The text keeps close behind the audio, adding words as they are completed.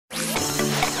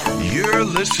You're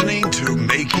listening to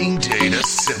Making Data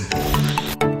Simple,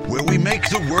 where we make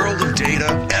the world of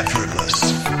data effortless,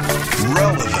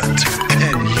 relevant,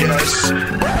 and yes,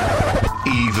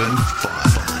 even fun.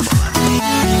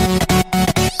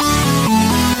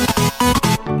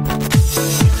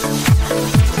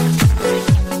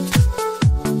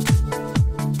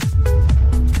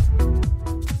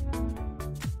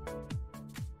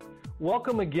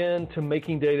 Welcome again to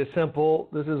Making Data Simple.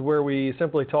 This is where we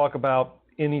simply talk about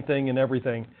anything and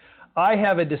everything. I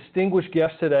have a distinguished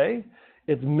guest today.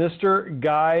 It's Mr.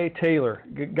 Guy Taylor.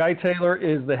 Guy Taylor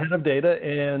is the head of data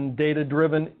and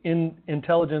data-driven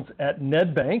intelligence at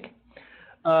Nedbank.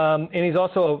 And he's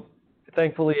also,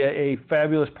 thankfully, a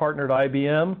fabulous partner at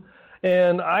IBM.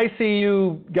 And I see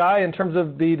you, Guy, in terms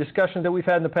of the discussions that we've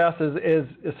had in the past, as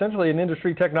essentially an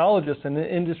industry technologist and an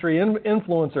industry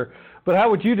influencer. But how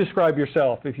would you describe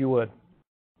yourself, if you would?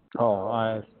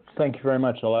 Thank you very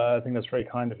much. I think that's very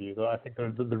kind of you. I think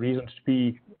the reason to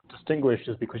be distinguished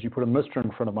is because you put a Mr.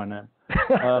 in front of my name.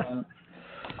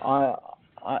 I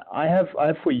have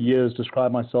for years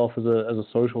described myself as a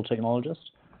social technologist.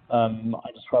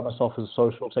 I described myself as a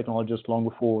social technologist long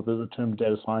before the term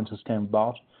data scientist came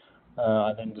about.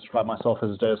 I then described myself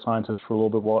as a data scientist for a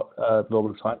little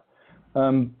bit of time.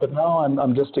 But now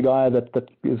I'm just a guy that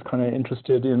is kind of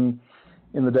interested in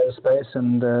the data space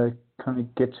and kind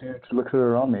of get to look at it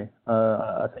around me.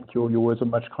 I think your words are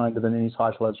much kinder than any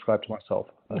title I describe to myself.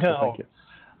 So thank you.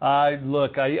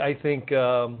 I think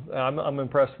I'm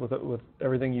impressed with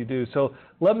everything you do. So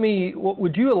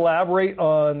would you elaborate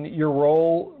on your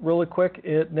role really quick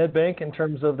at Nedbank in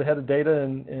terms of the head of data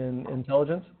and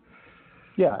intelligence?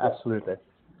 Yeah, absolutely.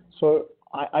 So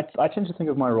I tend to think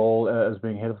of my role as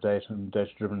being head of data and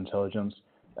data-driven intelligence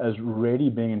as really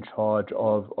being in charge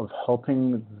of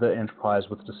helping the enterprise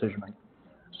with decisioning.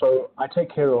 So I take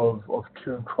care of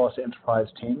two cross-enterprise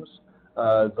teams.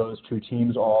 Those two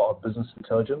teams are business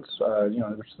intelligence,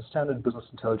 which is the standard business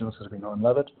intelligence as we know and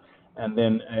love it, and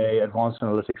then a advanced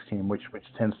analytics team, which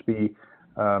tends to be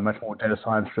much more data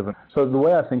science driven. So the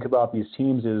way I think about these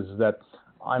teams is that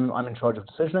I'm in charge of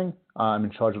decisioning. I'm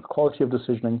in charge of the quality of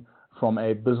decisioning from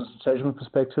a business intelligence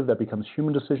perspective that becomes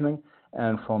human decisioning,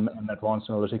 and from an advanced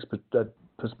analytics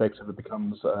perspective it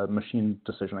becomes machine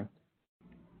decisioning.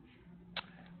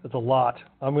 That's a lot.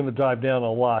 I'm going to dive down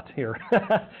a lot here.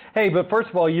 Hey, but first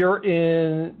of all, you're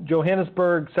in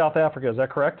Johannesburg, South Africa. Is that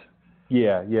correct?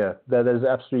 Yeah, that is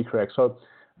absolutely correct. So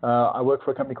I work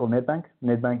for a company called Nedbank.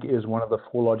 Nedbank is one of the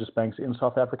 4 largest banks in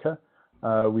South Africa.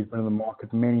 We've been in the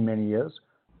market many years,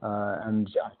 and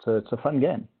yeah, it's a fun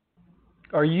game.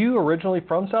 Are you originally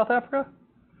from South Africa?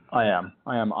 I am.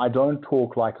 I don't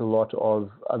talk like a lot of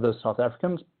other South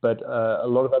Africans, but a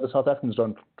lot of other South Africans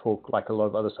don't talk like a lot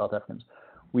of other South Africans.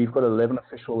 We've got 11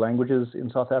 official languages in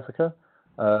South Africa.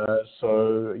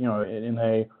 So, in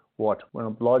a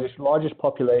largest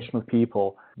population of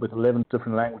people with 11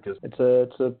 different languages, it's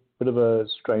a bit of a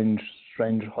strange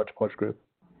hodgepodge group.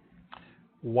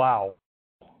 Wow.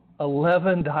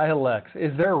 11 dialects.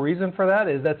 Is there a reason for that?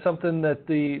 Is that something that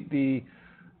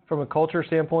from a culture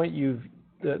standpoint,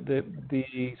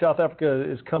 the South Africa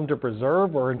has come to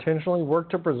preserve or intentionally work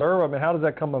to preserve? I mean, how does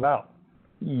that come about?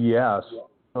 Yes.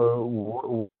 So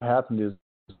what happened is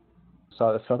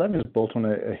South Africa is built on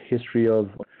a history of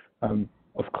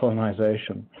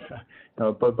colonization.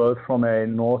 Both from a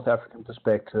North African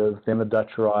perspective, then the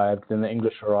Dutch arrived, then the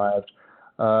English arrived,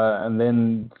 and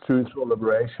then through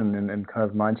liberation in kind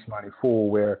of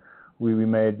 1994, where we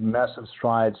made massive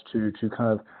strides to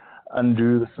kind of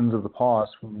undo the sins of the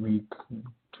past. We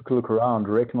took a look around,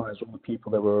 recognized all the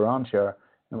people that were around here,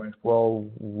 and went, well,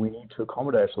 we need to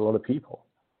accommodate a lot of people.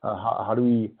 How do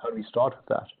we start with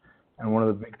that? And one of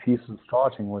the big pieces of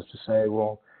starting was to say,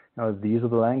 well, these are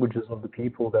the languages of the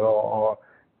people that are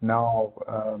now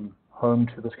home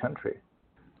to this country.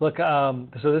 Look,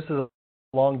 so this is a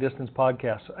long-distance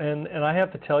podcast, and I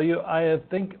have to tell you, I have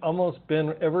almost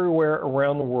been everywhere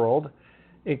around the world,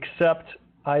 except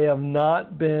I have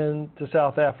not been to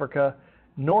South Africa,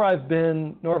 nor have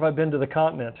I been to the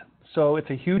continent. So it's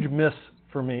a huge miss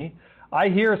for me. I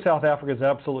hear South Africa is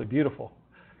absolutely beautiful.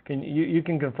 You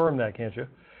can confirm that, can't you?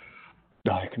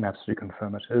 I can absolutely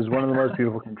confirm it. It is one of the most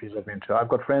beautiful countries I've been to. I've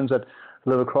got friends that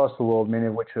live across the world, many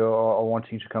of which are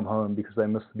wanting to come home because they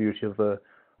miss the beauty of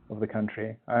the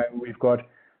country. We've got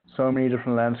so many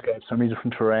different landscapes, so many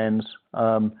different terrains.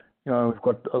 We've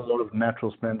got a lot of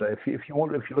natural splendor. If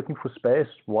you're looking for space,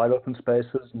 wide open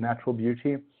spaces, natural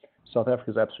beauty, South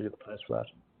Africa is absolutely the place for that.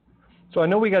 So I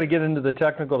know we got to get into the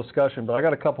technical discussion, but I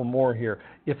got a couple more here.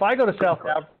 If I go to South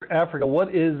Africa,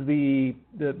 what is the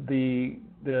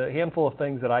the handful of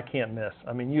things that I can't miss.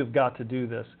 I mean, you've got to do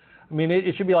this. I mean,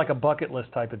 it should be like a bucket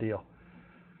list type of deal.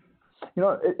 You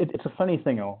know, it's a funny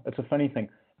thing, Al. It's a funny thing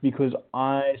because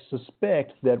I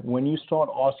suspect that when you start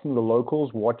asking the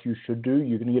locals what you should do,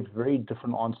 you're going to get very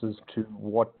different answers to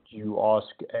what you ask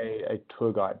a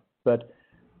tour guide. But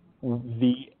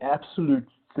the absolute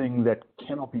thing that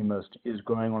cannot be missed is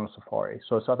going on a safari.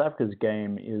 So South Africa's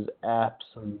game is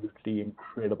absolutely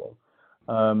incredible.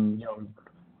 You know,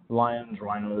 lions,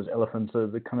 rhinos, elephants are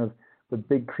the kind of the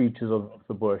big creatures of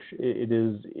the bush. It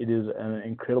is an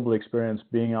incredible experience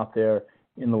being out there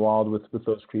in the wild with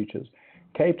those creatures.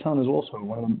 Cape Town is also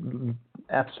one of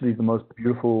absolutely the most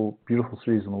beautiful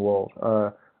cities in the world.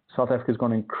 South Africa's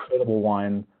got incredible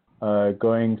wine.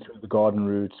 Going through the garden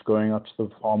routes, going up to the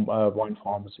farm, wine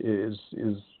farms it's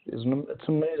an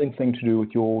amazing thing to do with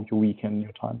your weekend,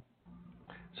 your time.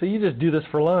 So you just do this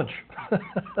for lunch?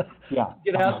 Yeah.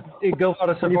 Get out, go out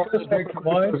of safari, drink some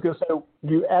wine. I was going to say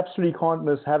you absolutely can't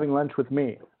miss having lunch with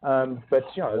me. But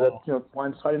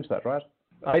wine's tied into that, right?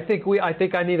 I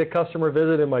think I need a customer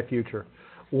visit in my future.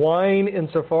 Wine and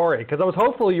safari, because I was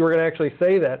hopeful you were going to actually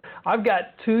say that. I've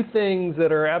got two things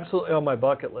that are absolutely on my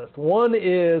bucket list. One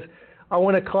is I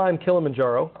want to climb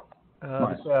Kilimanjaro,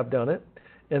 Nice. so I've done it.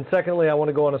 And secondly, I want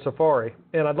to go on a safari.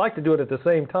 And I'd like to do it at the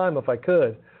same time if I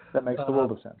could. That makes the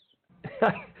world of sense.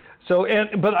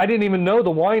 But I didn't even know the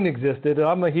wine existed, and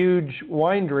I'm a huge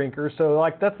wine drinker, so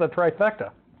like that's the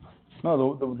trifecta.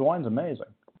 No, the wine's amazing.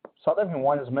 South African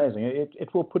wine is amazing.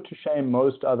 It will put to shame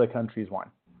most other countries' wine.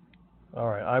 All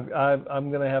right,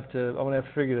 I'm gonna have to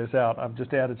figure this out. I've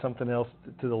just added something else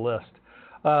to the list.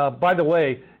 By the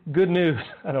way, good news.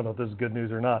 I don't know if this is good news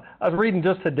or not. I was reading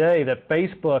just today that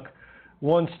Facebook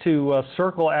wants to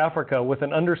circle Africa with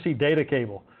an undersea data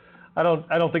cable. I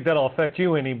don't think that'll affect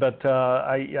you any, but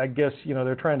I guess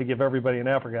they're trying to give everybody in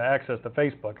Africa access to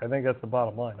Facebook. I think that's the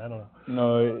bottom line. I don't know.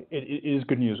 No, it is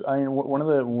good news. I mean, one of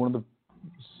the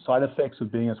side effects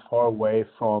of being as far away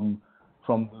from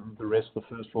the rest of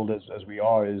the first world as we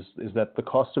are is that the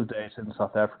cost of data in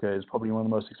South Africa is probably one of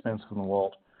the most expensive in the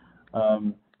world.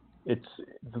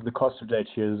 The cost of data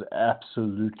here is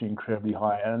absolutely incredibly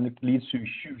high, and it leads to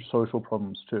huge social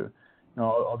problems too.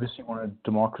 Obviously, you want to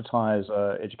democratize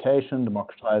education,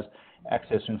 democratize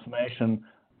access to information.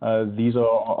 These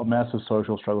are massive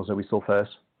social struggles that we still face.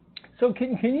 So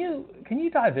can you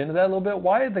dive into that a little bit?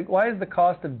 Why is the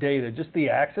cost of data just the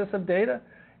access of data?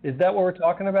 Is that what we're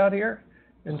talking about here?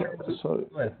 So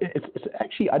it's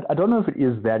actually, I don't know if it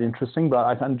is that interesting, but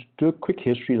I can do a quick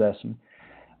history lesson.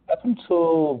 Up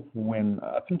until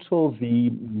the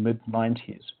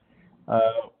mid-90s,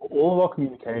 all of our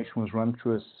communication was run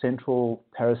through a central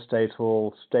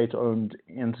parastatal state-owned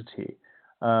entity.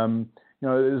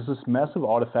 There's this massive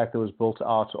artifact that was built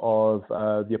out of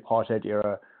the apartheid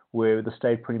era where the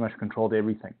state pretty much controlled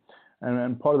everything.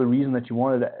 And part of the reason that you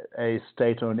wanted a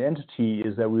state-owned entity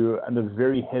is that we were under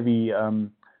very heavy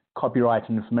copyright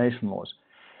and information laws.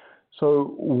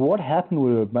 So what happened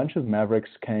was a bunch of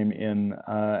mavericks came in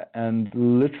and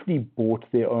literally bought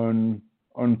their own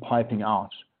piping out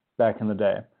back in the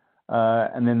day.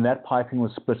 And then that piping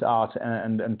was split out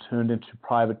and turned into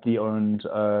privately owned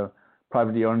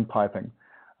piping.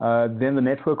 Then the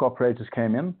network operators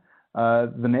came in.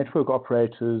 The network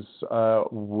operators I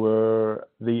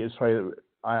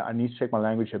need to check my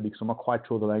language here because I'm not quite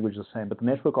sure the language is the same, but the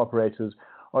network operators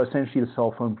are essentially the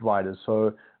cell phone providers,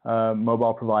 so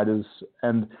mobile providers,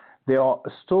 and there are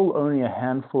still only a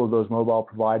handful of those mobile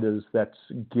providers that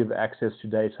give access to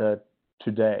data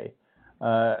today.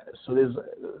 So there's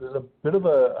a bit of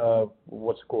a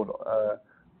what's it called,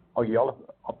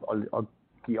 oligopoly,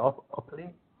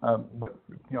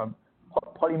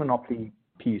 polymonopoly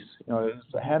piece. There's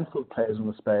a handful of players in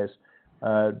the space,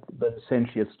 but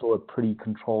essentially it's still a pretty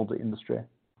controlled industry.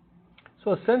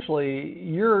 So essentially,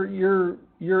 your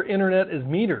internet is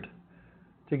metered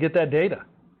to get that data.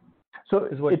 So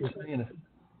is what you're saying.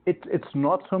 It's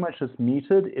not so much as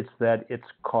metered; it's that it's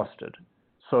costed.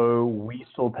 So we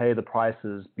still pay the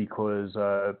prices because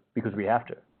we have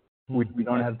to. We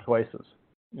don't have choices.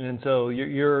 And so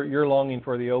you're longing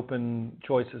for the open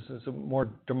choices. It's a more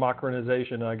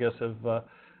democratization, I guess, of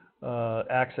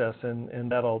access,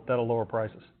 and that'll lower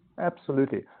prices.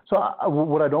 Absolutely. So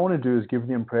what I don't want to do is give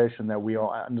the impression that we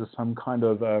are under some kind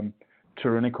of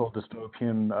tyrannical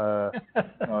dystopian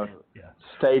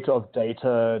state of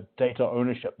data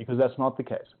ownership, because that's not the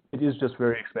case. It is just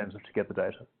very expensive to get the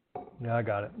data. Yeah, I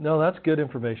got it. No, that's good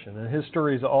information, and his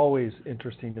story is always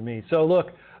interesting to me. So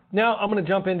look, now I'm going to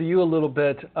jump into you a little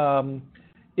bit.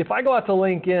 If I go out to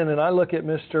LinkedIn and I look at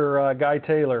Mr. Guy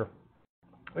Taylor,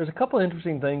 there's a couple of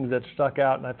interesting things that stuck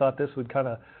out, and I thought this would kind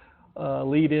of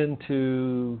lead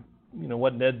into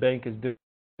what NetBank is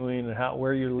doing and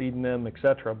where you're leading them,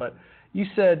 etc. But you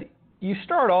said you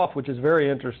start off, which is very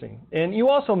interesting, and you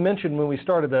also mentioned when we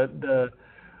started the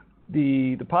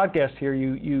podcast here,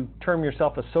 you term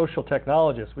yourself a social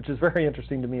technologist, which is very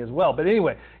interesting to me as well. But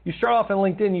anyway, you start off on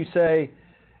LinkedIn, you say,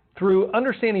 through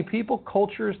understanding people,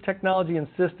 cultures, technology, and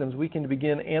systems, we can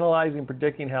begin analyzing and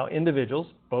predicting how individuals,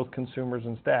 both consumers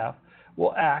and staff,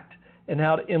 will act and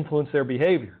how to influence their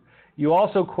behavior. You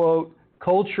also quote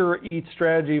Culture Eats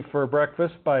Strategy for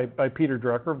Breakfast by Peter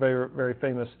Drucker, very, very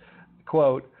famous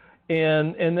quote,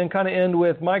 and then kind of end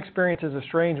with, my experience is a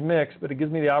strange mix, but it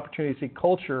gives me the opportunity to see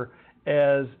culture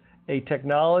as a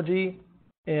technology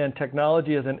and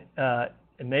technology as an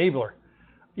enabler.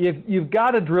 You've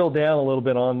got to drill down a little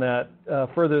bit on that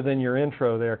further than your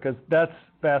intro there, because that's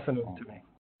fascinating to me.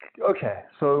 Okay,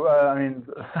 so I mean,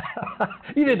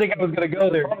 you didn't think I was going to go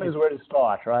there. The problem is where to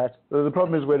start, right? The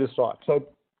problem is where to start. So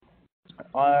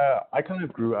I kind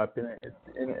of grew up in as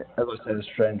I said, a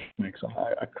strange mix.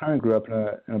 I kind of grew up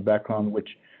in a background which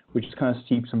is kind of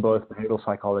steeps in both behavioral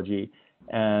psychology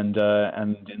and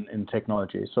in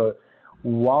technology. So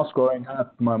whilst growing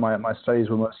up, my studies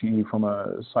were mostly from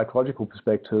a psychological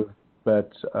perspective,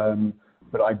 but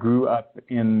I grew up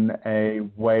in a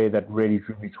way that really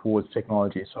drew me towards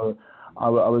technology. So I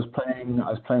was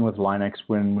playing with Linux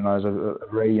when I was a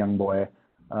very young boy,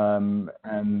 and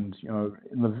in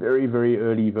the very, very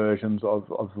early versions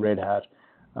of Red Hat,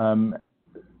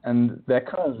 and that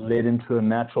kind of led into a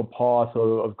natural path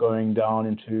of going down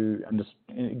into and just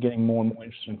getting more and more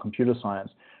interested in computer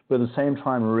science. But at the same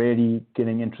time, really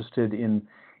getting interested in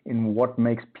what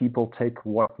makes people tick,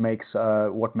 what makes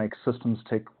systems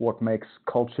tick, what makes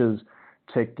cultures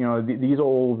tick. These are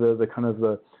all the kind of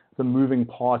the moving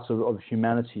parts of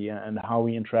humanity and how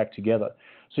we interact together.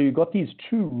 So you've got these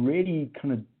two really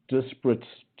kind of disparate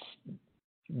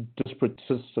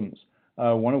systems,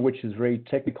 one of which is very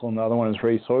technical and the other one is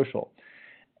very social.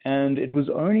 And it was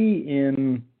only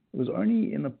in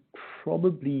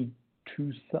probably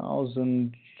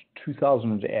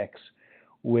 2000X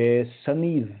where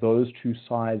suddenly those two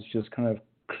sides just kind of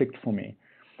clicked for me.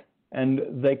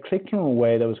 And they clicked in a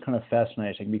way that was kind of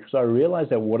fascinating, because I realized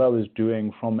that what I was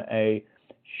doing from a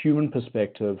human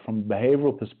perspective, from a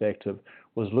behavioral perspective,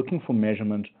 was looking for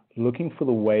measurement, looking for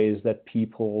the ways that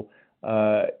people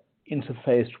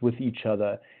interfaced with each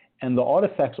other. And the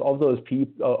artifacts of those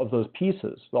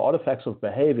pieces, the artifacts of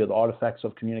behavior, the artifacts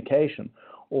of communication,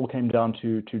 all came down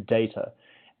to data.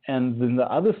 And then the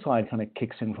other side kind of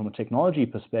kicks in from a technology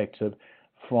perspective,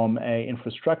 from a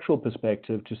infrastructural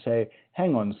perspective, to say,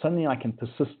 hang on, suddenly I can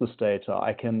persist this data,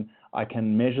 I can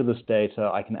measure this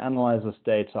data, I can analyze this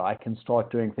data, I can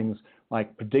start doing things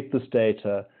like predict this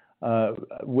data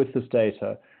with this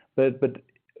data. But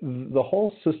the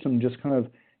whole system just kind of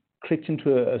clicked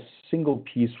into a single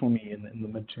piece for me in the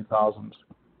mid-2000s.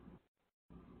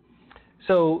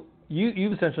 So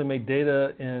you've essentially made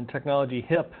data and technology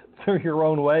hip through your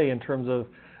own way in terms of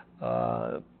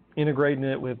integrating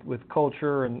it with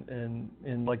culture and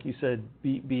like you said,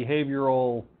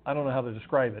 behavioral, I don't know how to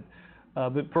describe it,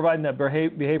 but providing that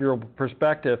behavioral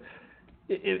perspective.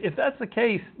 If that's the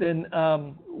case, then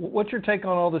what's your take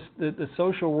on all this, the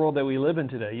social world that we live in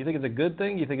today? You think it's a good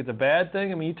thing? You think it's a bad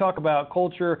thing? I mean, you talk about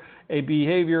culture, a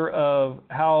behavior of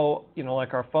how,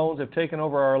 like our phones have taken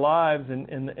over our lives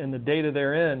and the data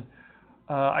they're in.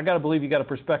 I got to believe you got a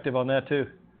perspective on that too.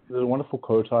 There's a wonderful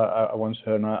quote I once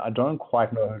heard, and I don't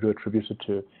quite know who to attribute it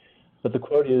to, but the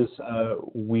quote is,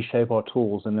 we shape our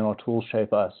tools and then our tools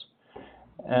shape us.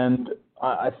 And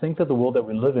I think that the world that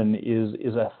we live in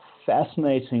is a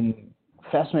fascinating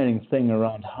thing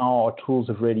around how our tools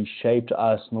have really shaped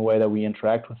us and the way that we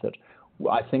interact with it.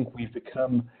 I think we've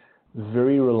become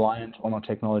very reliant on our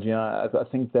technology. I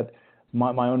think that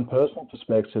my own personal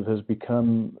perspective has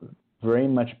become very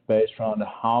much based around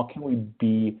how can we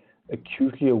be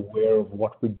acutely aware of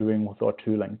what we're doing with our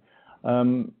tooling.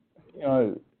 A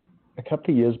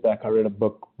couple of years back, I read a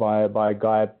book by a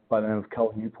guy by the name of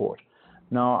Cal Newport.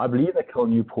 Now, I believe that Cal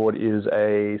Newport is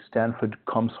a Stanford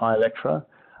ComSci lecturer,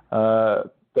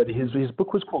 but his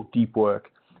book was called Deep Work.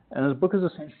 And his book is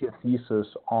essentially a thesis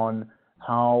on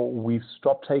how we've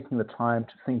stopped taking the time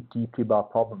to think deeply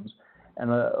about problems. And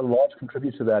a large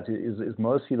contributor to that is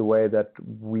mostly the way that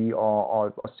we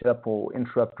are set up for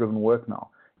interrupt-driven work now.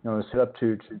 Set up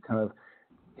to kind of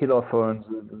hit our phones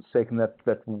the second that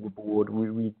we're bored.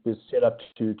 We're set up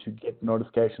to get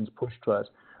notifications pushed to us.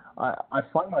 I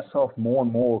find myself more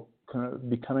and more kind of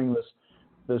becoming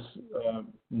this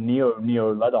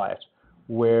neo-Luddite,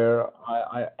 where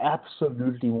I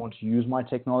absolutely want to use my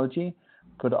technology,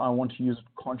 but I want to use it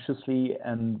consciously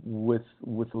and with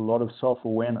a lot of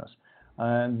self-awareness.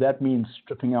 And that means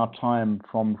stripping out time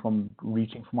from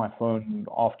reaching for my phone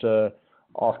after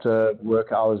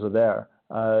work hours are there.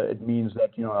 It means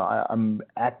that I'm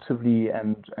actively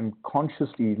and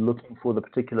consciously looking for the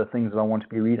particular things that I want to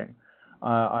be reading.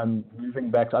 I'm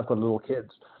moving back. I've got little kids,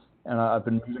 and I've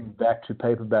been moving back to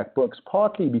paperback books,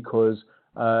 partly because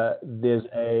there's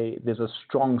a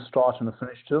strong start and a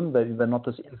finish to them. They're not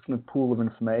this infinite pool of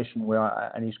information where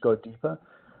I need to go deeper,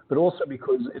 but also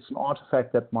because it's an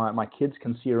artifact that my kids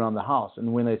can see around the house.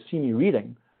 And when they see me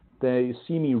reading, they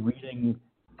see me reading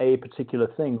a particular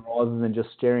thing rather than just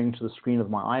staring to the screen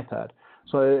of my iPad.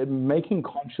 So making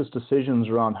conscious decisions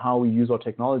around how we use our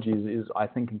technologies is, I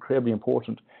think, incredibly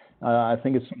important. I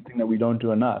think it's something that we don't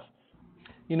do enough.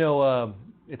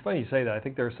 It's funny you say that. I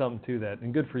think there's something to that,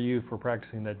 and good for you for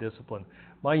practicing that discipline.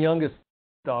 My youngest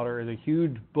daughter is a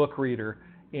huge book reader,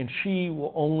 and she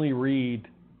will only read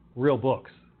real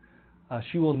books.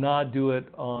 She will not do it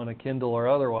on a Kindle or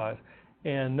otherwise.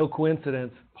 And no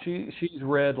coincidence, she's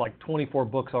read like 24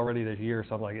 books already this year,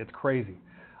 so I'm like, it's crazy.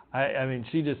 I mean,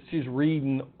 she's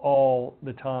reading all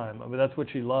the time. I mean, that's what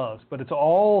she loves. But it's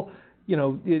all,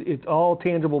 it's all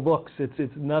tangible books.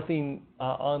 It's nothing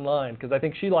online, because I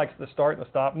think she likes the start and the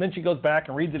stop, and then she goes back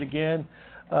and reads it again.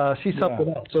 She's something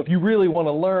else. So if you really want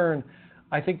to learn,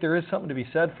 I think there is something to be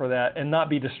said for that, and not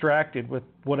be distracted with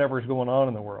whatever's going on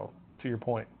in the world, to your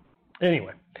point.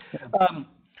 Anyway.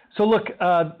 So look,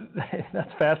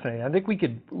 that's fascinating. I think we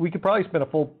could probably spend a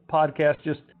full podcast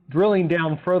just drilling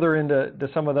down further into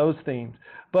some of those themes.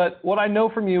 But what I know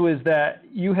from you is that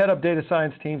you head up data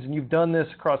science teams, and you've done this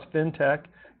across fintech,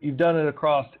 you've done it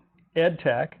across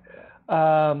edtech,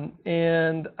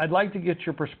 and I'd like to get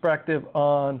your perspective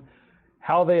on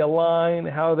how they align,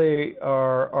 how they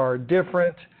are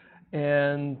different,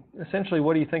 and essentially,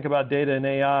 what do you think about data and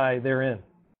AI therein?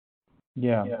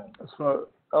 Yeah. So.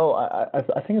 I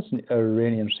think it's a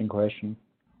really interesting question.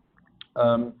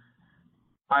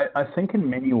 I think in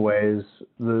many ways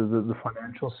the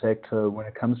financial sector, when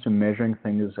it comes to measuring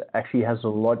things, actually has a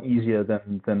lot easier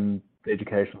than the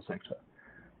educational sector.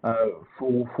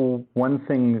 For one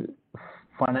thing,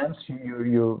 finance,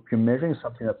 you're measuring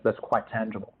something that's quite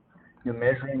tangible. You're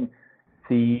measuring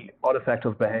the artifact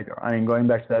of behavior. I mean, going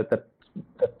back to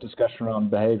that discussion around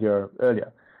behavior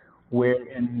earlier, where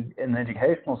in an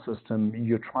educational system,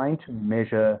 you're trying to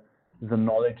measure the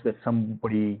knowledge that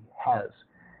somebody has.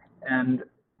 And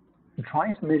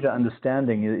trying to measure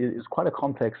understanding is quite a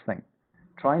complex thing.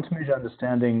 Trying to measure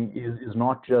understanding is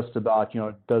not just about,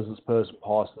 does this person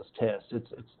pass this test?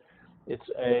 It's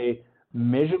a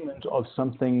measurement of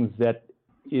something that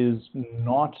is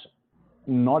not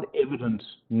evident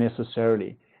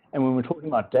necessarily. And when we're talking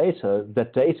about data,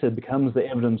 that data becomes the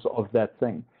evidence of that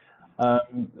thing.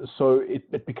 So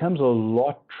it becomes a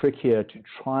lot trickier to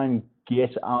try and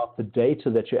get out the data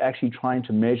that you're actually trying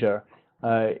to measure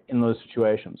in those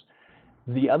situations.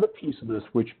 The other piece of this,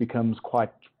 which becomes quite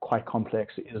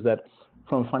complex, is that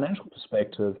from a financial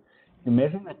perspective, you're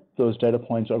measuring those data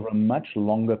points over a much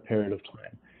longer period of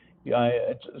time.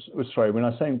 When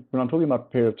I'm talking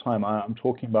about period of time, I'm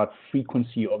talking about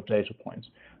frequency of data points.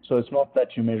 So it's not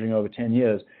that you're measuring over 10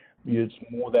 years. It's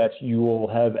more that you will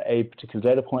have a particular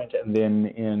data point, and then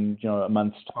in a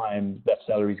month's time, that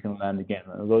salary is going to land again.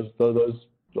 Those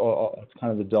are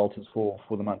kind of the deltas for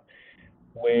the month.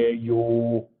 Where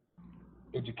your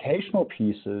educational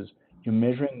pieces, you're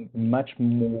measuring much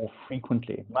more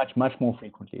frequently, much more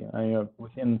frequently,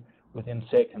 within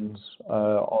seconds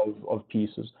of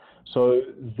pieces. So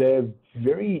they're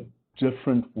very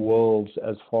different worlds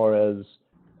as far as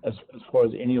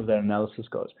any of that analysis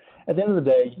goes. At the end of the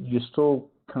day, you're still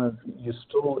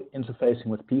interfacing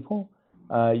with people.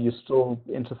 You're still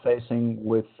interfacing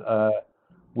with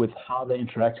how they're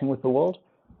interacting with the world.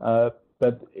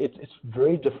 But it's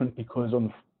very different because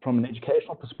from an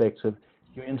educational perspective,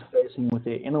 you're interfacing with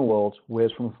their inner world,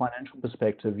 whereas from a financial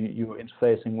perspective, you're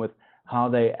interfacing with how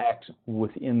they act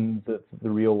within the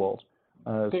real world.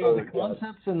 So are the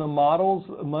concepts and the models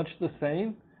much the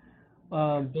same?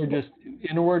 They're just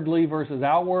inwardly versus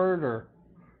outward, or?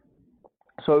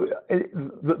 So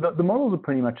the models are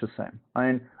pretty much the same. I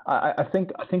mean, I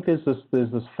think there's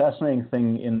this fascinating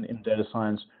thing in data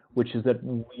science, which is that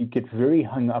we get very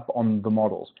hung up on the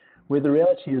models, where the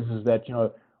reality is that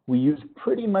we use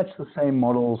pretty much the same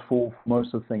models for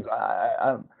most of the things.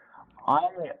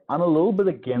 I'm a little bit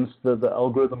against the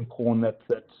algorithm porn that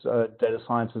data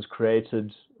science has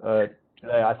created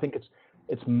today. I think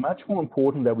it's much more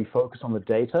important that we focus on the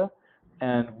data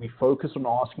and we focus on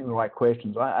asking the right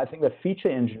questions. I think that feature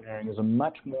engineering is a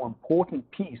much more important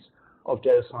piece of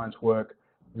data science work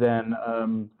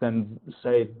than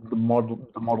say the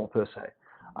model per se.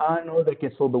 I know that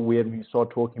gets a little bit weird when you start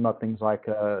talking about things like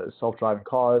self-driving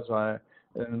cars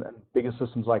and bigger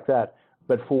systems like that.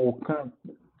 But for kind of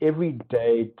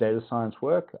everyday data science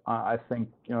work, I think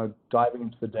diving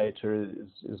into the data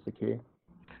is the key.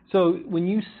 So when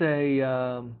you say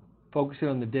focusing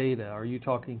on the data, are you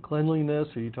talking cleanliness?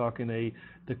 Are you talking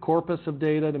the corpus of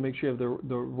data to make sure you have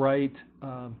the right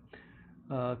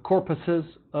corpuses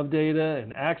of data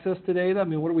and access to data? I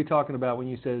mean, what are we talking about when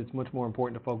you say it's much more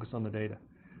important to focus on the data?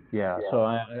 Yeah, so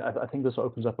I think this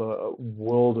opens up a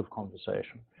world of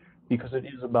conversation, because it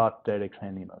is about data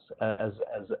cleanliness as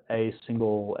a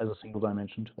single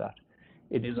dimension to that.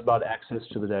 It is about access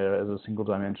to the data as a single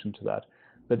dimension to that.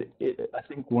 But I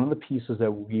think one of the pieces that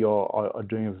we are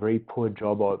doing a very poor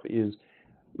job of is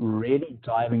really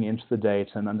diving into the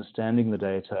data and understanding the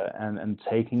data and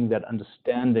taking that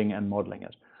understanding and modeling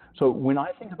it. So when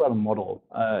I think about a model,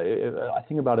 I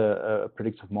think about a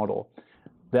predictive model.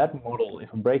 That model, if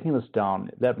I'm breaking this down,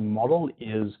 that model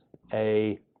is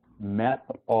a map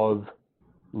of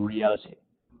reality,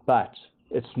 but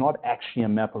it's not actually a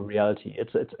map of reality.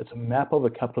 It's a map of a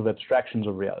couple of abstractions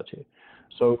of reality.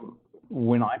 So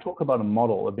when I talk about a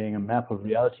model of being a map of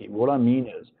reality, what I mean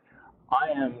is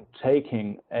I am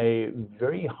taking a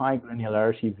very high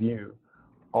granularity view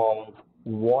of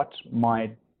what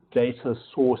my data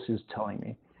source is telling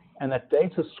me. And that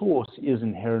data source is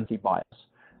inherently biased.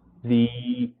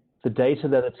 The data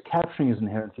that it's capturing is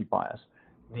inherently biased.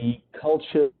 The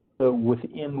culture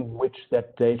within which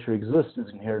that data exists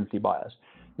is inherently biased.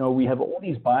 Now, we have all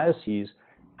these biases,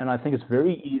 and I think it's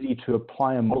very easy to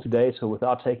apply a model to data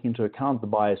without taking into account the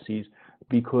biases,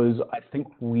 because I think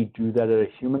we do that at a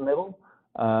human level.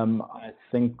 I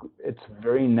think it's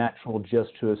very natural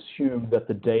just to assume that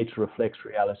the data reflects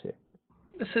reality.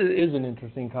 This is an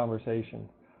interesting conversation.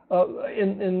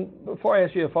 And before I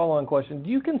ask you a follow-on question, do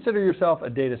you consider yourself a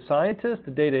data scientist,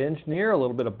 a data engineer, a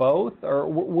little bit of both, or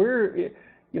where?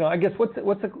 I guess what's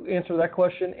the answer to that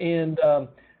question? And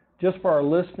just for our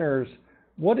listeners,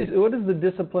 what is the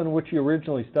discipline which you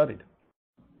originally studied?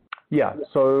 Yeah,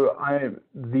 so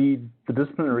the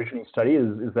discipline I originally studied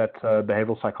is that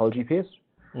behavioral psychology piece.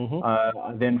 Mm-hmm.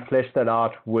 I then fleshed that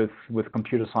out with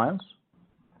computer science.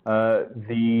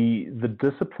 The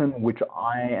discipline which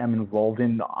I am involved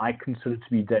in, I consider to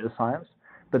be data science,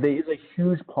 but there is a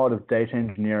huge part of data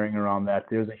engineering around that.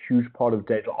 There's a huge part of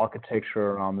data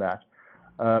architecture around that.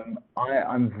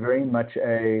 I'm very much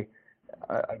I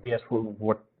guess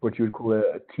what you would call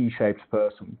a T-shaped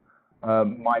person.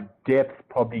 My depth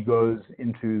probably goes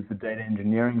into the data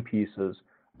engineering pieces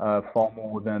far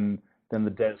more than the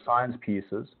data science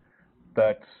pieces,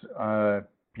 but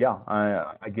yeah,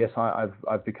 I guess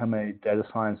I've become a data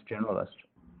science generalist.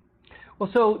 Well,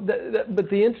 so but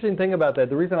the interesting thing about that,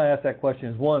 the reason I asked that question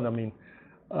is, one, I mean,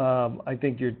 I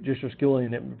think your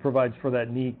skilling, it provides for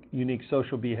that unique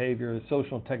social behavior,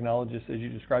 social technologist as you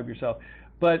describe yourself.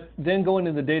 But then going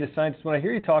into the data scientists, when I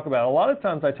hear you talk about it, a lot of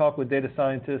times I talk with data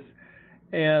scientists,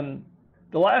 and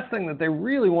the last thing that they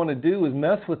really want to do is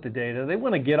mess with the data. They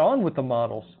want to get on with the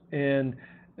models and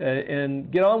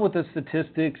get on with the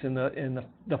statistics and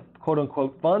the quote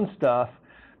unquote fun stuff.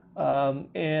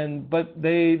 But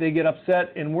they get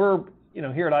upset, and we're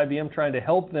here at IBM trying to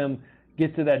help them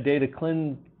get to that data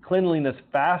cleanliness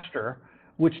faster,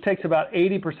 which takes about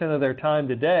 80% of their time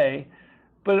today.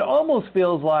 But it almost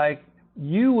feels like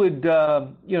you would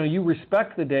you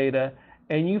respect the data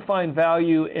and you find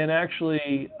value and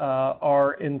actually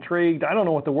are intrigued. I don't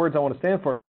know what the words I want to stand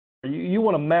for. You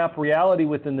want to map reality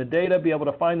within the data, be able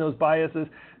to find those biases.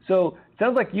 So it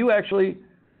sounds like you actually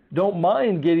don't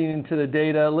mind getting into the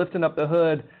data, lifting up the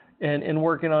hood, and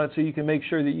working on it so you can make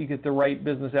sure that you get the right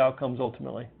business outcomes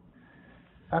ultimately.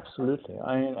 Absolutely.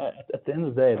 I mean, at the end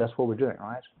of the day, that's what we're doing,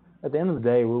 right? At the end of the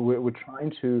day, we're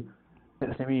trying to,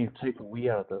 let me take the we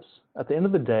out of this. At the end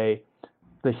of the day,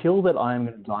 the hill that I am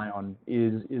going to die on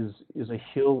is a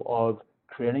hill of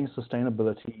creating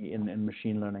sustainability in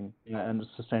machine learning and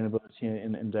sustainability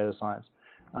in data science.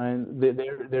 And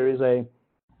there is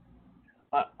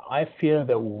I fear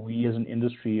that we as an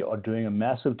industry are doing a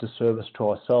massive disservice to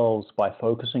ourselves by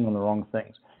focusing on the wrong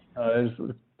things.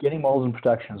 Getting models in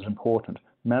production is important.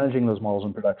 Managing those models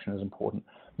in production is important.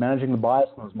 Managing the bias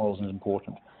in those models is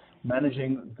important.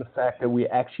 Managing the fact that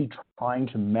we're actually trying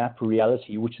to map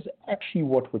reality, which is actually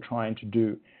what we're trying to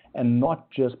do, and not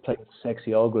just play with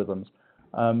sexy algorithms,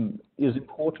 is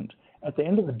important. At the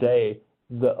end of the day,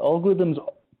 the algorithms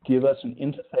give us an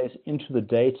interface into the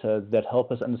data that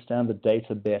help us understand the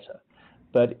data better.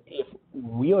 But if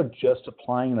we are just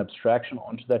applying an abstraction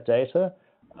onto that data,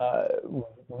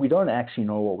 we don't actually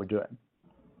know what we're doing.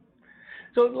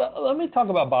 So let me talk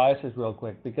about biases real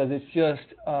quick, because it's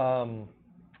just,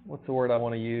 what's the word I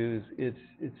want to use? It's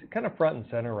kind of front and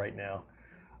center right now.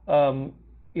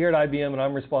 Here at IBM, and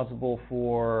I'm responsible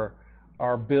for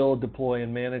our build, deploy,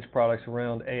 and manage products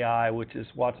around AI, which is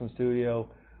Watson Studio,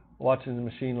 Watson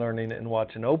Machine Learning, and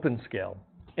Watson OpenScale.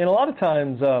 And a lot of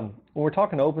times, when we're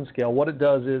talking OpenScale, what it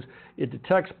does is it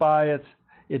detects bias,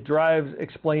 it drives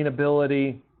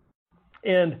explainability,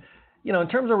 and in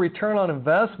terms of return on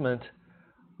investment,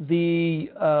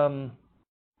 it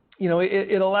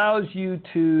allows you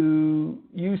to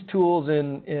use tools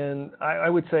in I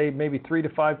would say maybe 3 to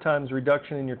 5 times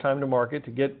reduction in your time to market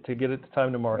to get it to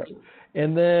time to market.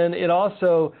 And then it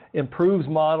also improves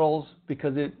models,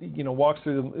 because it walks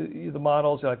through the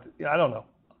models, like, I don't know,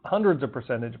 hundreds of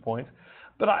percentage points.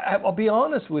 But I'll be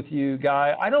honest with you,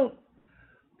 Guy,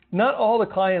 not all the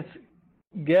clients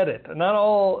get it.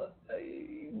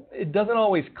 It doesn't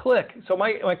always click. So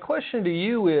my question to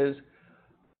you is,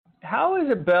 how is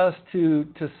it best to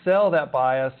sell that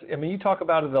bias? I mean, you talk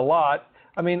about it a lot.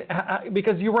 I mean,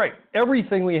 because you're right,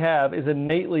 everything we have is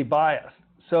innately biased.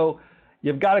 So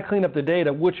you've got to clean up the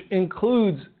data, which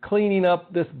includes cleaning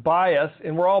up this bias,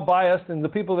 and we're all biased, and the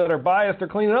people that are biased are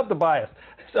cleaning up the bias.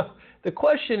 So the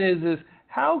question is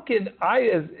how can I,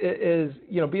 as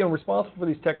being responsible for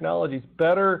these technologies,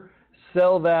 better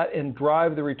sell that and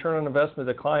drive the return on investment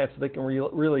of the clients so they can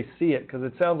really see it? Because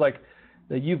it sounds like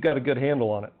that you've got a good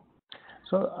handle on it.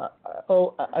 So,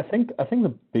 I think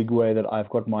the big way that I've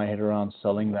got my head around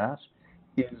selling that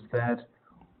is that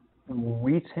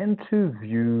we tend to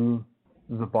view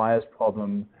the bias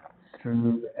problem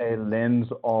through a lens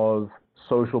of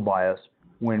social bias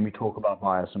when we talk about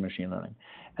bias in machine learning.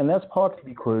 And that's partly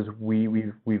because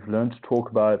we've learned to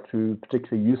talk about it through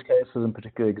particular use cases and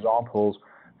particular examples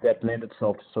that lend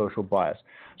itself to social bias.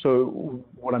 So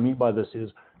what I mean by this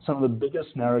is some of the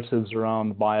biggest narratives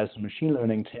around bias in machine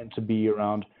learning tend to be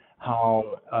around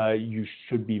how you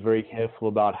should be very careful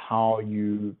about how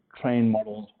you train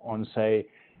models on, say,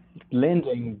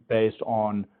 lending based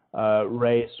on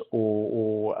race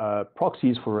or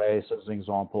proxies for race, as an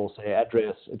example, say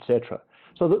address, etc.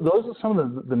 So those are some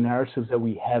of the narratives that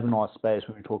we have in our space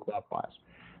when we talk about bias.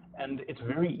 And it's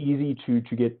very easy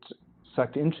to get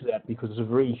sucked into that because it's a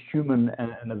very human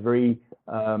and a very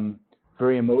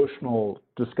very emotional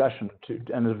discussion,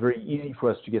 and it's very easy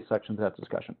for us to get sucked into that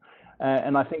discussion.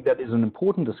 And I think that is an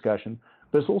important discussion,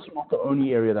 but it's also not the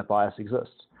only area that bias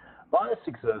exists. Bias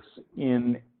exists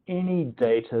in any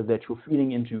data that you're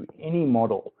feeding into any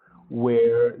model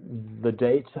where the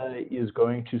data is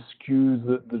going to skew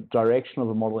the direction of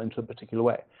the model into a particular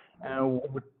way. And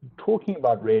what we're talking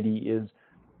about really is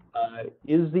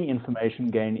the information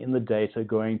gain in the data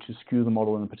going to skew the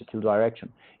model in a particular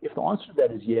direction? If the answer to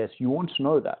that is yes, you want to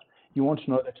know that. You want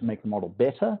to know that to make the model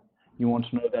better. You want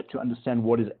to know that to understand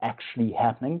what is actually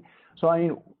happening. So I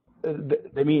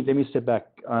mean, let me step back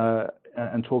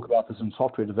and talk about this in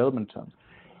software development terms.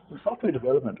 In software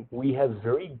development, we have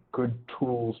very good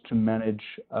tools to manage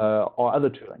our other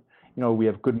tooling. We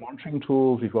have good monitoring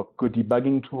tools, we've got good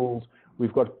debugging tools,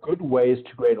 we've got good ways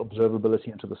to create observability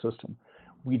into the system.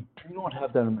 We do not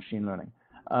have that in machine learning.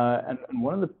 And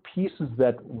one of the pieces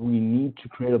that we need to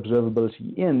create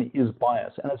observability in is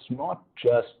bias. And it's not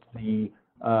just the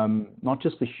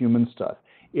human stuff.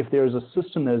 If there is a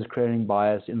system that is creating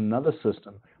bias in another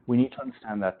system, we need to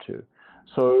understand that too.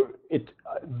 So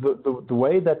the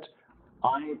way that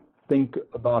I think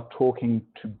about talking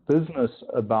to business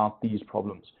about these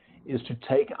problems is to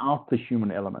take out the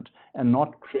human element and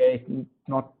not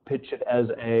pitch it as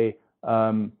a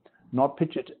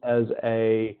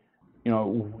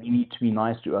we need to be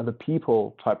nice to other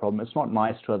people type problem. It's not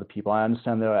nice to other people. I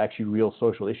understand there are actually real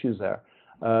social issues there,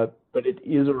 but it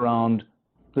is around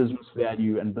business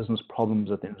value and business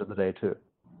problems at the end of the day too.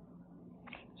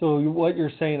 So what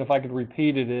you're saying, if I could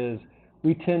repeat it, is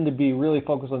we tend to be really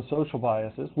focused on social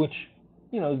biases, which,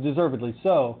 deservedly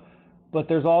so, but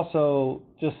there's also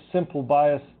just simple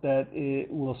bias that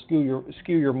it will skew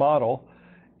your model,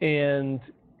 and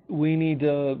we need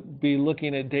to be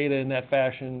looking at data in that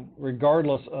fashion,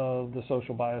 regardless of the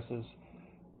social biases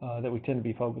that we tend to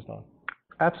be focused on.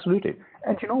 Absolutely.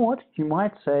 And you know what? You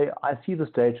might say, I see this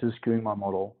data is skewing my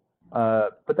model,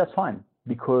 but that's fine,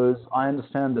 because I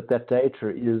understand that data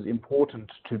is important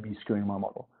to be skewing my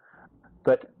model.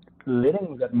 But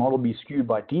letting that model be skewed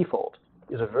by default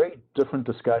is a very different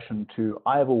discussion to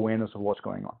I have awareness of what's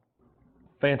going on.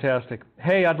 Fantastic.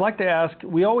 Hey, I'd like to ask,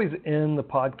 we always end the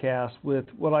podcast with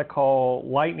what I call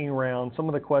lightning round. Some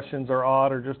of the questions are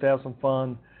odd or just to have some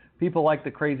fun. People like the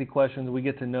crazy questions. We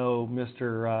get to know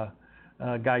Mr.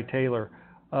 Guy Taylor.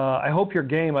 I hope you're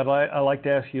game. I'd like to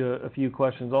ask you a few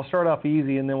questions. I'll start off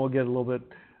easy, and then we'll get a little bit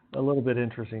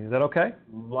interesting. Is that okay?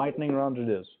 Lightning round it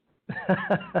is.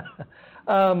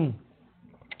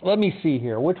 Let me see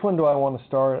here. Which one do I want to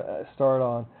start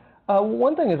on?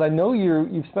 One thing is, I know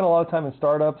you've spent a lot of time in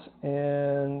startups,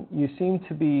 and you seem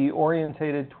to be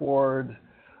orientated toward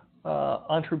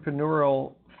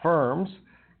entrepreneurial firms.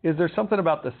 Is there something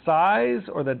about the size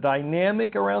or the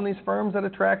dynamic around these firms that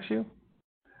attracts you?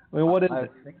 I mean, what is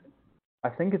it? I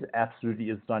think it absolutely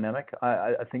is dynamic.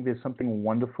 I think there's something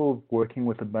wonderful working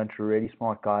with a bunch of really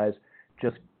smart guys,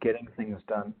 just getting things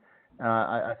done.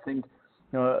 I think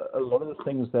a lot of the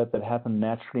things that happen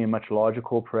naturally in much larger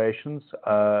corporations,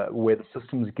 where the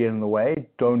systems get in the way,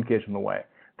 don't get in the way.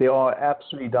 There are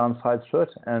absolutely downsides to it,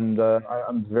 and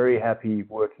I'm very happy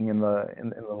working in the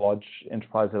large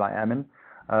enterprise that I am in.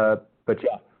 But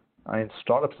yeah,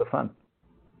 startups are fun.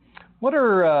 What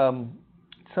are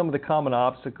some of the common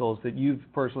obstacles that you've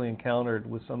personally encountered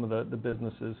with some of the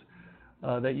businesses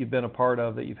that you've been a part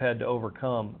of that you've had to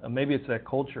overcome? Maybe it's that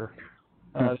culture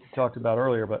that you talked about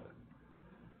earlier, but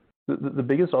the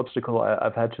biggest obstacle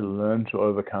I've had to learn to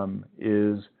overcome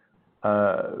is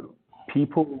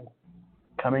people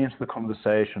coming into the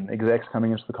conversation, execs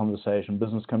coming into the conversation,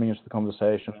 business coming into the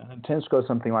conversation, and it tends to go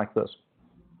something like this.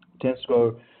 It tends to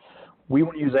go, we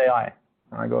want to use AI.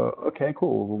 And I go, okay,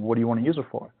 cool. Well, what do you want to use it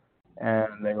for?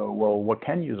 And they go, well, what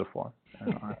can you use it for?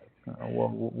 And well,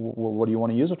 what do you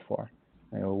want to use it for?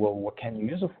 And I go, well, what can you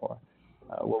use it for?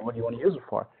 Well, what do you want to use it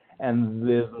for? And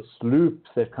there's this loop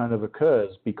that kind of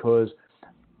occurs because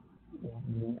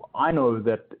I know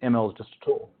that ML is just a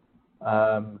tool.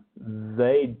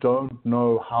 They don't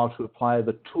know how to apply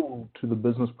the tool to the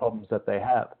business problems that they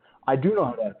have. I do know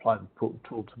how to apply the tool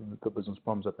to the business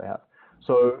problems that they have.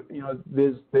 So,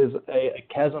 there's a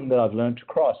chasm that I've learned to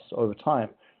cross over time,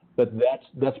 but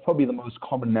that's probably the most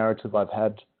common narrative I've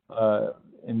had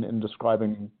in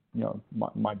describing,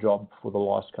 my job for the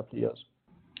last couple of years.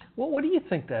 Well, what do you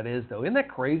think that is, though? Isn't that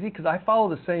crazy? Because I follow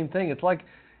the same thing. It's like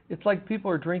people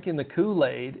are drinking the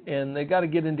Kool-Aid, and they got to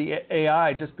get into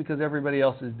AI just because everybody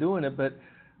else is doing it, but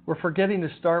we're forgetting to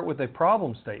start with a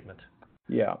problem statement.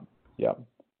 Yeah.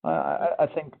 I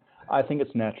think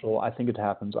it's natural. I think it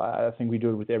happens. I think we do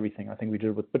it with everything. I think we did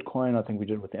it with Bitcoin. I think we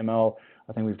did it with ML.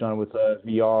 I think we've done it with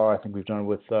VR. I think we've done it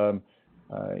with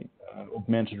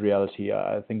augmented reality.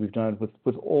 I think we've done it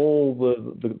with all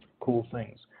the cool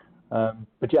things.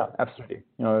 But yeah, absolutely.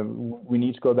 We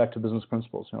need to go back to business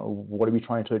principles. What are we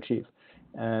trying to achieve?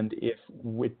 And if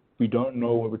we don't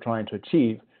know what we're trying to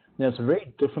achieve, then it's a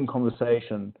very different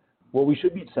conversation. What we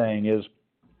should be saying is,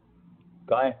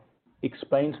 Guy,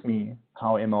 explain to me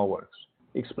how ML works.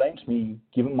 Explain to me,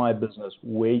 given my business,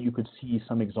 where you could see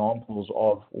some examples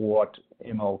of what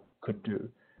ML could do.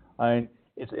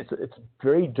 It's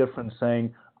very different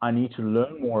saying, I need to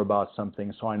learn more about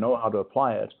something so I know how to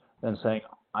apply it, than saying,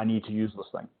 I need to use this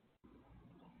thing.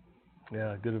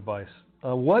 Yeah, good advice.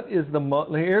 What is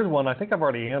here's one, I think I've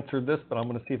already answered this, but I'm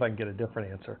going to see if I can get a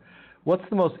different answer. What's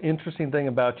the most interesting thing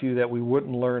about you that we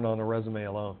wouldn't learn on a resume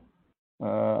alone?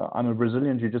 I'm a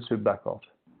Brazilian Jiu-Jitsu black belt.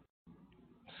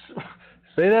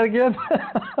 Say that again?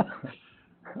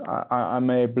 I'm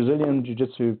a Brazilian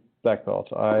Jiu-Jitsu black belt.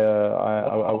 I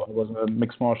was a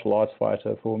mixed martial arts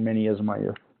fighter for many years of my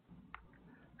youth.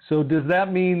 So does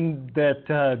that mean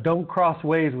that don't cross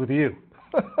ways with you?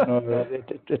 No,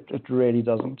 it really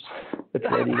doesn't. It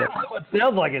really doesn't. It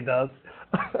sounds like it does.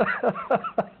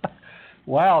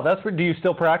 Wow, do you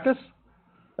still practice?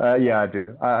 Yeah, I do.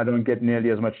 I don't get nearly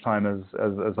as much time as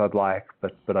I'd like,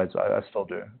 but I still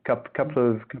do.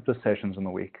 Couple of sessions in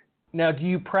the week. Now, do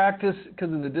you practice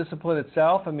because of the discipline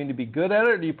itself? I mean, to be good at it,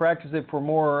 or do you practice it for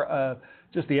more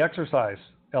just the exercise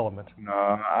element? No,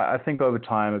 I think over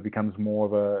time it becomes more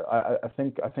of a. I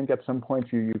think at some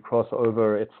point you cross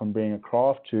over it from being a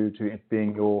craft to it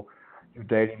being your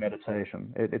daily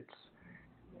meditation. There's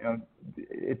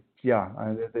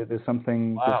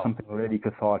something really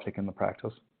cathartic in the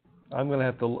practice. I'm gonna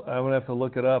have to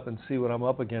look it up and see what I'm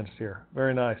up against here.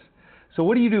 Very nice. So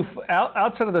what do you do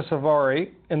outside of the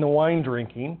safari and the wine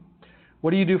drinking?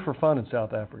 What do you do for fun in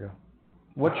South Africa?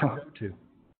 What's your go-to?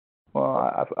 Well,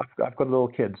 I've got a little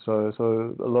kid, so a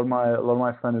lot of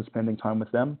my fun is spending time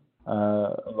with them.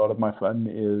 A lot of my fun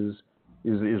is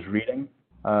reading.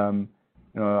 I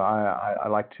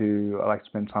like to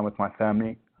spend time with my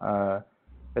family.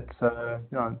 That's kind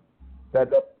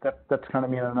of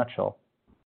me in a nutshell.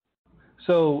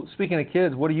 So speaking of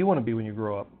kids, what do you want to be when you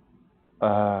grow up?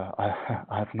 I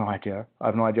have no idea. But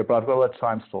I've got a lot of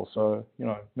time still, so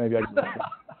maybe I can.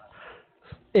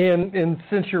 And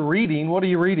since you're reading, what are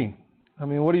you reading? I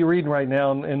mean, what are you reading right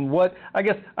now? And what, I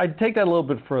guess I'd take that a little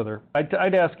bit further.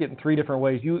 I'd ask it in three different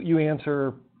ways. You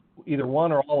answer either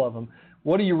one or all of them.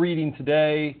 What are you reading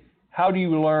today? How do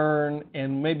you learn?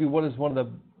 And maybe what is one of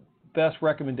the best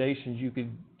recommendations you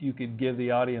could give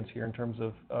the audience here in terms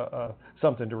of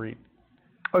something to read?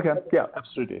 Okay, yeah,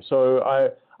 absolutely. So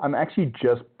I'm actually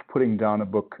just putting down a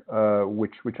book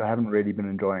which I haven't really been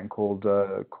enjoying called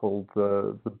the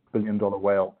 $1 Billion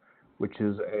Whale, which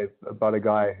is about a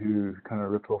guy who kind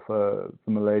of ripped off the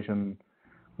Malaysian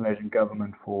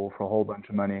government for a whole bunch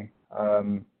of money.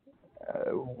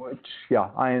 Which, yeah,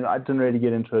 I didn't really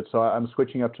get into it, so I'm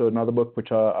switching up to another book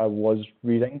which I was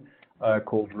reading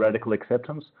called Radical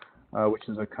Acceptance, which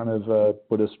is a kind of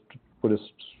Buddhist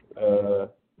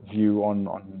view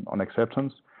on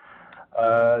acceptance.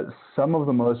 Some of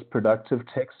the most productive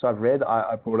texts I've read,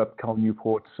 I brought up Cal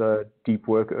Newport's Deep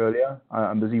Work earlier.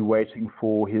 I'm busy waiting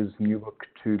for his new book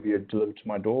to be delivered to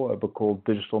my door, a book called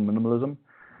Digital Minimalism.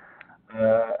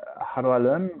 How do I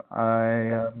learn?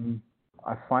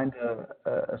 I find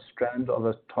a strand of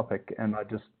a topic and I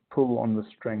just pull on the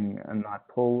string and I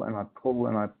pull and I pull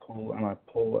and I pull and I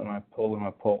pull and I pull and I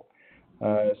pull.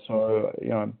 So, you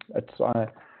know,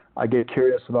 I get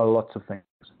curious about lots of things,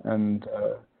 and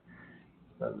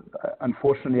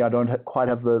unfortunately I don't quite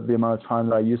have the amount of time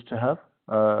that I used to have,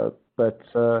 but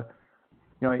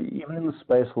you know, even in the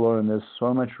space alone, there's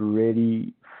so much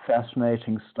really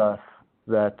fascinating stuff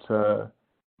that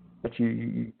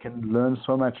you can learn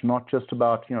so much, not just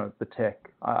about, you know, the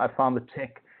tech. I found the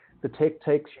tech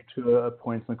takes you to a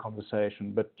point in the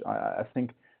conversation, but I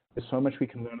think there's so much we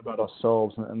can learn about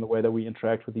ourselves and the way that we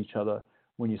interact with each other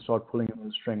when you start pulling in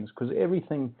the strings. Because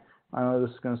everything, I know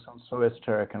this is going to sound so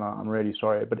esoteric, and I'm really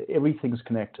sorry, but everything's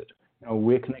connected. You know,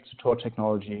 we're connected to our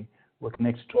technology, we're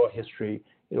connected to our history.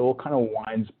 It all kind of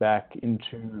winds back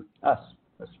into us.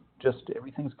 It's just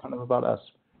everything's kind of about us.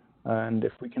 And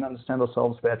if we can understand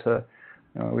ourselves better,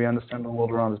 you know, we understand the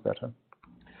world around us better.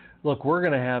 Look, we're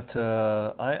going to have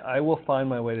to, I will find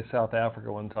my way to South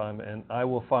Africa one time, and I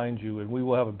will find you, and we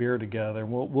will have a beer together,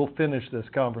 and we'll finish this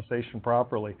conversation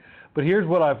properly. But here's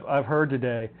what I've heard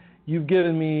today. You've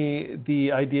given me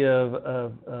the idea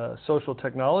of a social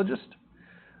technologist.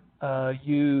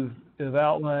 You've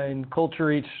outlined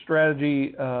culture eats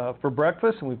strategy for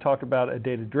breakfast, and we've talked about a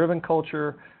data-driven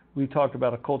culture. We've talked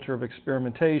about a culture of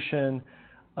experimentation,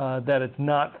 that it's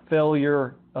not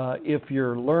failure if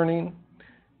you're learning.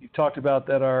 You talked about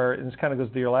that and this kind of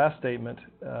goes to your last statement,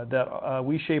 that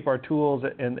we shape our tools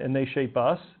and they shape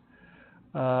us.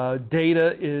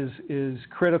 Data is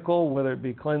critical, whether it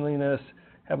be cleanliness,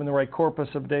 having the right corpus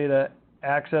of data,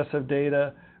 access of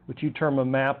data, which you term a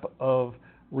map of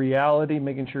reality,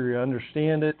 making sure you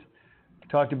understand it. You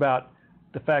talked about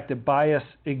the fact that bias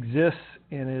exists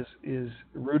and is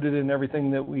rooted in everything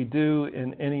that we do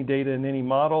in any data, in any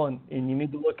model, and you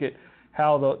need to look at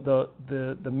how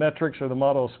the metrics or the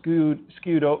model is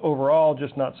skewed overall,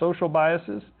 just not social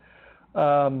biases.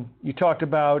 You talked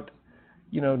about,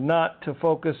 you know, not to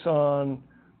focus on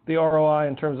the ROI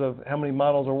in terms of how many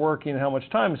models are working and how much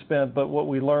time is spent, but what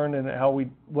we learned and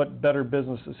what better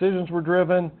business decisions were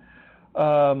driven.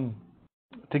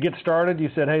 To get started, you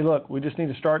said, hey, look, we just need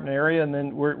to start in an area, and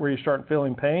then where you start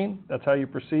feeling pain, that's how you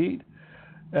proceed.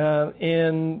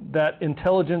 And that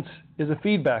intelligence is a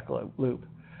feedback loop.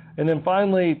 And then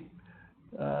finally,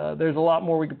 there's a lot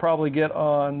more we could probably get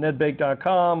on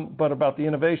nedbake.com, but about the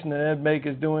innovation that Nedbake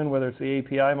is doing, whether it's the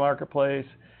API marketplace,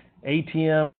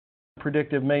 ATM,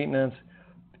 predictive maintenance,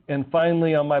 and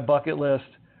finally on my bucket list,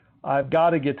 I've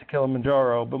got to get to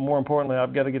Kilimanjaro, but more importantly,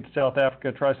 I've got to get to South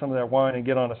Africa, try some of that wine, and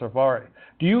get on a safari.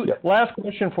 Last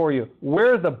question for you.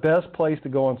 Where's the best place to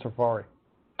go on safari?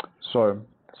 So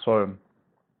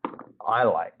I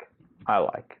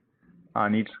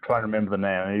need to try and remember the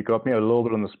name. You got me a little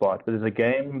bit on the spot, but there's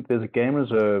a game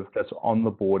reserve that's on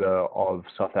the border of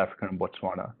South Africa and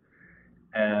Botswana.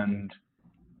 And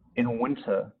in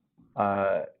winter,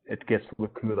 it gets a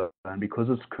little cooler. And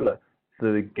because it's cooler,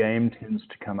 the game tends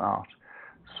to come out.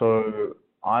 So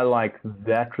I like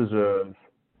that reserve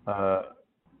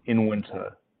in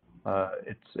winter.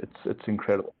 It's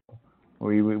incredible.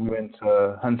 We went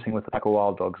hunting with a pack of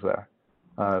wild dogs there.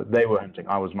 They were hunting,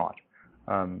 I was not.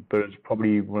 But it's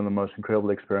probably one of the most incredible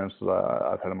experiences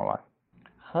I've had in my life.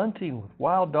 Hunting with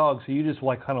wild dogs, so you just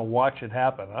like kind of watch it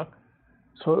happen, huh?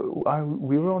 So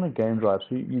we were on a game drive.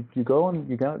 So you go on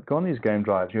these game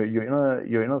drives.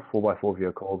 You're in a 4x4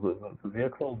 vehicle. The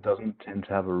vehicle doesn't tend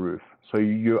to have a roof, so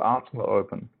you're out in the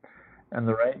open, and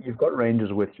you've got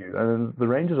rangers with you, and the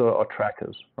rangers are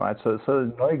trackers, right? So they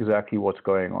know exactly what's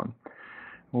going on.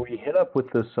 We hit up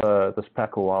with this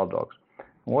pack of wild dogs.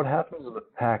 And what happens is the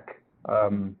pack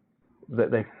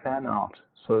they fan out.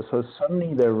 So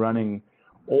suddenly they're running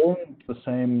all the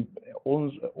same,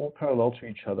 all parallel to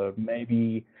each other,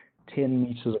 maybe 10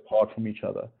 meters apart from each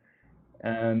other,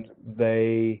 and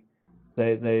they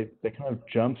kind of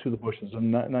jump through the bushes.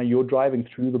 And now you're driving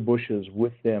through the bushes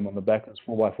with them on the back of this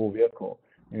 4x4 vehicle,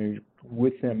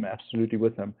 with them, absolutely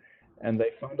with them. And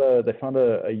they found a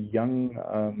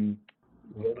young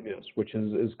wildebeest, which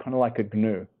is kind of like a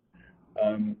gnu.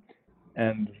 And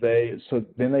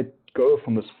then they go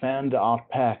from this fanned out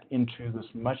pack into this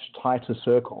much tighter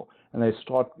circle, and they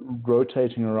start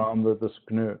rotating around this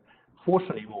gnu.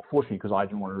 Fortunately, because I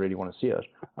didn't really want to see it,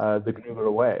 the gnu got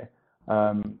away.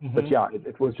 But yeah,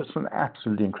 it was just an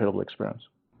absolutely incredible experience.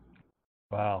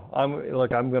 Wow.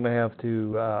 I'm going to have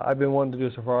to, I've been wanting to do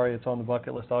a safari. It's on the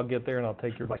bucket list. I'll get there and I'll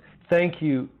take your advice. Thank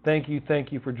you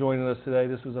for joining us today.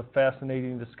 This was a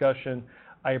fascinating discussion.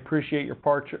 I appreciate your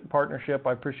partnership.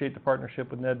 I appreciate the partnership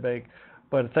with NetBake.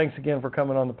 But thanks again for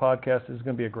coming on the podcast. This is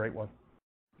going to be a great one.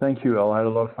 Thank you, Al. I had a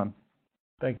lot of fun.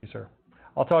 Thank you, sir.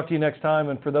 I'll talk to you next time.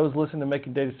 And for those listening to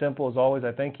Making Data Simple, as always,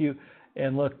 I thank you.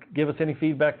 And look, give us any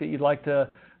feedback that you'd like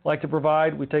to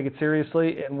provide. We take it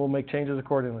seriously, and we'll make changes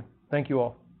accordingly. Thank you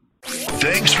all.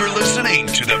 Thanks for listening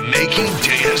to the Making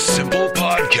Data Simple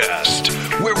podcast,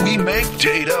 where we make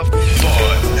data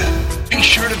fun. Be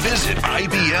sure to visit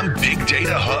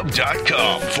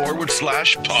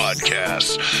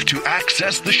IBMBigDataHub.com/podcast to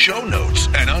access the show notes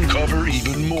and uncover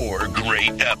even more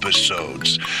great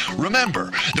episodes.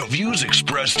 Remember, the views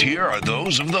expressed here are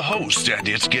those of the host and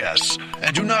its guests,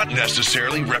 and do not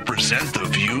necessarily represent the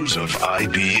views of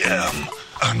IBM.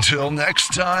 Until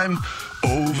next time,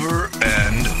 over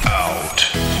and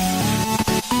out.